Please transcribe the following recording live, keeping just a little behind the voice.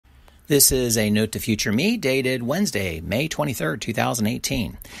This is a Note to Future Me dated Wednesday, May 23rd,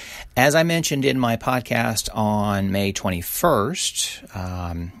 2018. As I mentioned in my podcast on May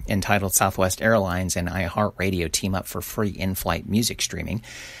 21st, entitled Southwest Airlines and iHeartRadio Team Up for Free In-Flight Music Streaming,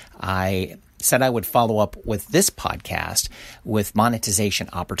 I said I would follow up with this podcast with monetization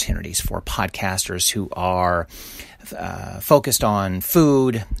opportunities for podcasters who are focused on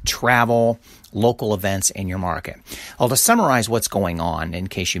food, travel, local events in your market. Well, to summarize what's going on, in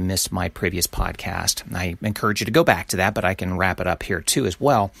case you missed my previous podcast, I encourage you to go back to that, but I can wrap it up here too as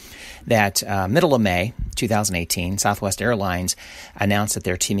well, that middle of May 2018, Southwest Airlines announced that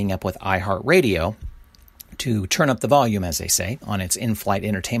they're teaming up with iHeartRadio to turn up the volume, as they say, on its in-flight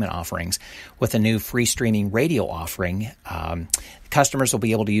entertainment offerings with a new free streaming radio offering. Customers will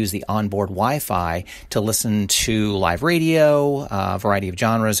be able to use the onboard Wi-Fi to listen to live radio, a variety of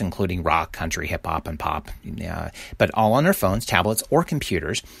genres, including rock, country, hip-hop, and pop, but all on their phones, tablets, or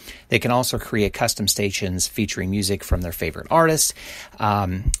computers. They can also create custom stations featuring music from their favorite artists.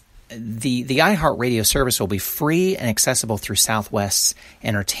 The iHeartRadio service will be free and accessible through Southwest's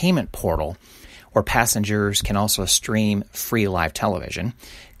entertainment portal, where passengers can also stream free live television.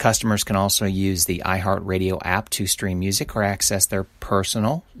 Customers can also use the iHeartRadio app to stream music or access their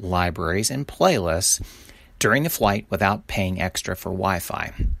personal libraries and playlists during the flight without paying extra for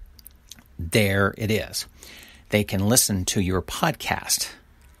Wi-Fi. There it is. They can listen to your podcast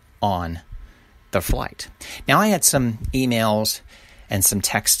on the flight. Now, I had some emails and some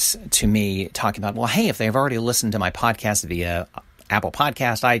texts to me talking about, well, hey, if they've already listened to my podcast via Apple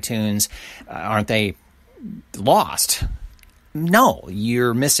Podcast, iTunes, aren't they lost? No,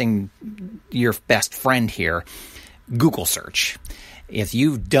 you're missing your best friend here, Google search. If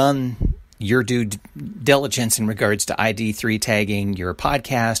you've done your due diligence in regards to ID3 tagging your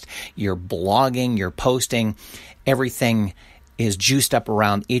podcast, your blogging, your posting, everything is juiced up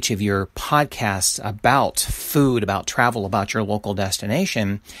around each of your podcasts about food, about travel, about your local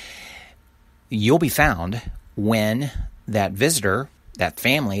destination, you'll be found when that visitor, that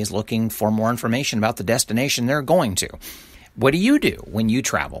family, is looking for more information about the destination they're going to. What do you do when you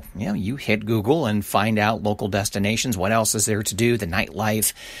travel? You hit Google and find out local destinations. What else is there to do? The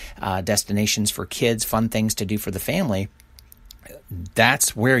nightlife, destinations for kids, fun things to do for the family.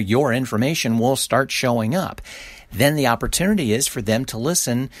 That's where your information will start showing up. Then the opportunity is for them to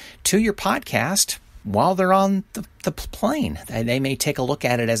listen to your podcast while they're on the plane. They may take a look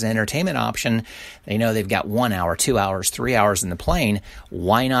at it as an entertainment option. They know they've got 1 hour, 2 hours, 3 hours in the plane.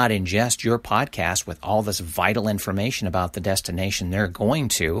 Why not ingest your podcast with all this vital information about the destination they're going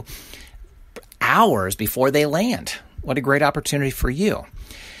to hours before they land? What a great opportunity for you.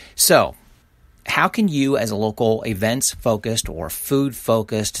 So, how can you, as a local events-focused or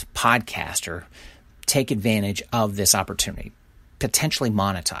food-focused podcaster, take advantage of this opportunity? Potentially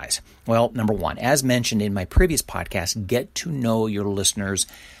monetize? Well, number one, as mentioned in my previous podcast, get to know your listeners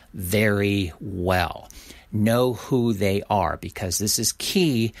very well. Know who they are, because this is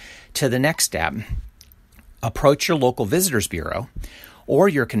key to the next step. Approach your local visitors bureau or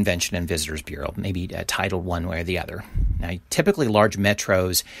your convention and visitors bureau, maybe titled one way or the other. Now, typically large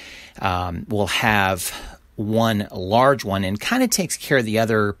metros will have one large one and kind of takes care of the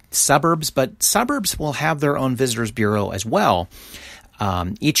other suburbs, but suburbs will have their own visitors bureau as well.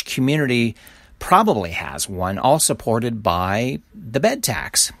 Each community probably has one, all supported by the bed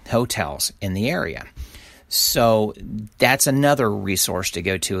tax hotels in the area. So that's another resource to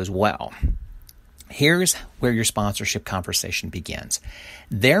go to as well. Here's where your sponsorship conversation begins.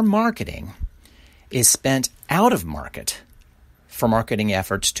 Their marketing is spent out of market for marketing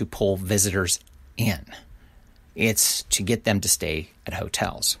efforts to pull visitors in. It's to get them to stay at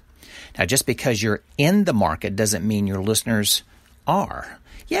hotels. Now, just because you're in the market doesn't mean your listeners are.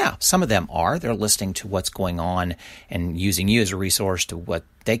 Yeah, some of them are. They're listening to what's going on and using you as a resource to what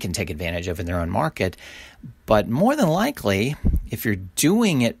they can take advantage of in their own market. But more than likely, if you're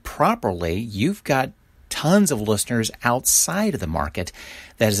doing it properly, you've got tons of listeners outside of the market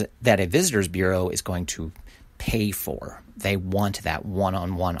that a visitors bureau is going to pay for. They want that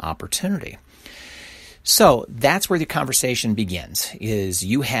one-on-one opportunity. So that's where the conversation begins, is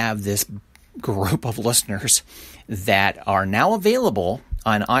you have this group of listeners that are now available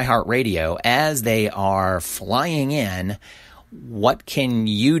on iHeartRadio as they are flying in. What can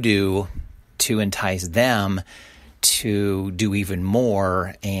you do to entice them to do even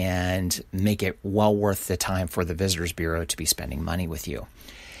more and make it well worth the time for the Visitors Bureau to be spending money with you?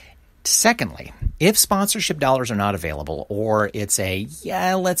 Secondly, if sponsorship dollars are not available, or it's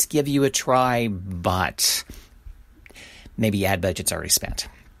let's give you a try, but maybe ad budget's already spent.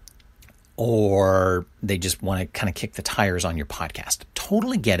 or they just want to kind of kick the tires on your podcast.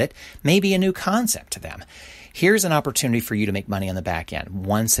 Totally get it. Maybe a new concept to them. Here's an opportunity for you to make money on the back end.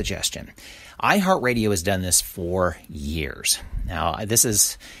 One suggestion. iHeartRadio has done this for years. Now, this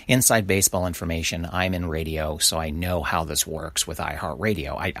is inside baseball information. I'm in radio, so I know how this works with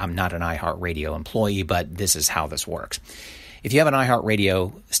iHeartRadio. I'm not an iHeartRadio employee, but this is how this works. If you have an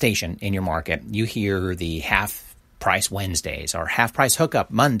iHeartRadio station in your market, you hear the half-price Wednesdays or half-price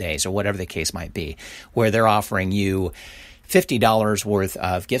hookup Mondays or whatever the case might be, where they're offering you $50 worth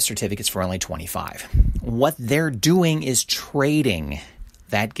of gift certificates for only $25. What they're doing is trading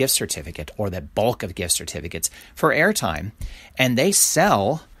that gift certificate or that bulk of gift certificates for airtime, and they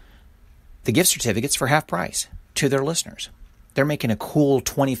sell the gift certificates for half price to their listeners. They're making a cool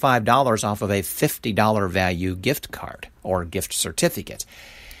 $25 off of a $50 value gift card or gift certificate.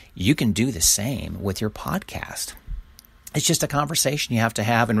 You can do the same with your podcast. It's just a conversation you have to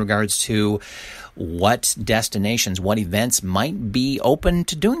have in regards to what destinations, what events might be open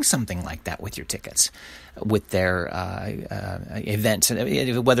to doing something like that with your tickets, with their events,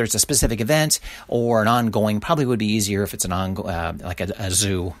 whether it's a specific event or an ongoing. Probably would be easier if it's an ongoing, like a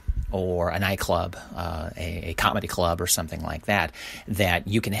zoo or a nightclub, a comedy club or something like that, that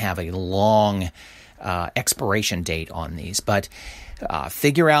you can have a long expiration date on these. But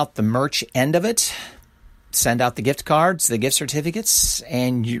figure out the merch end of it. Send out the gift cards, the gift certificates,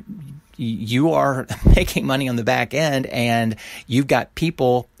 and you are making money on the back end, and you've got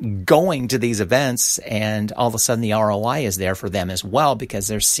people going to these events, and all of a sudden the ROI is there for them as well because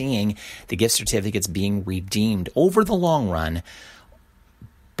they're seeing the gift certificates being redeemed over the long run,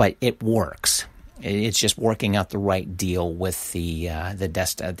 but it works. It's just working out the right deal with the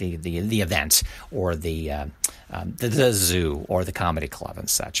event or the zoo or the comedy club and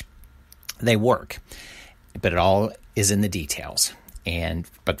such. They work. But it all is in the details.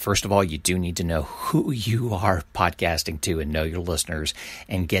 But first of all, you do need to know who you are podcasting to and know your listeners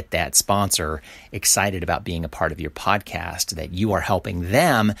and get that sponsor excited about being a part of your podcast, that you are helping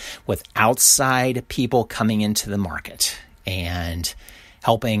them with outside people coming into the market and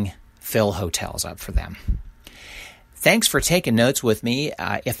helping fill hotels up for them. Thanks for taking notes with me.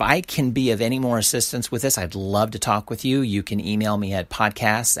 If I can be of any more assistance with this, I'd love to talk with you. You can email me at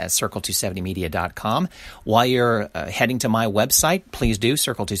podcasts@circle270media.com. While you're heading to my website, please do,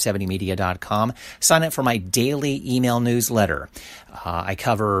 circle270media.com. Sign up for my daily email newsletter. I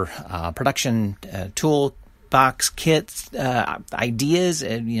cover production toolbox kits, ideas,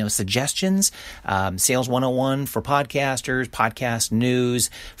 suggestions, Sales 101 for podcasters, podcast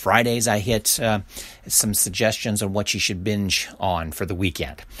news. Fridays, I hit some suggestions on what you should binge on for the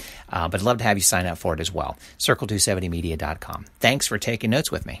weekend. But I'd love to have you sign up for it as well. Circle270media.com. Thanks for taking notes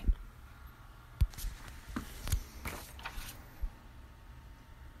with me.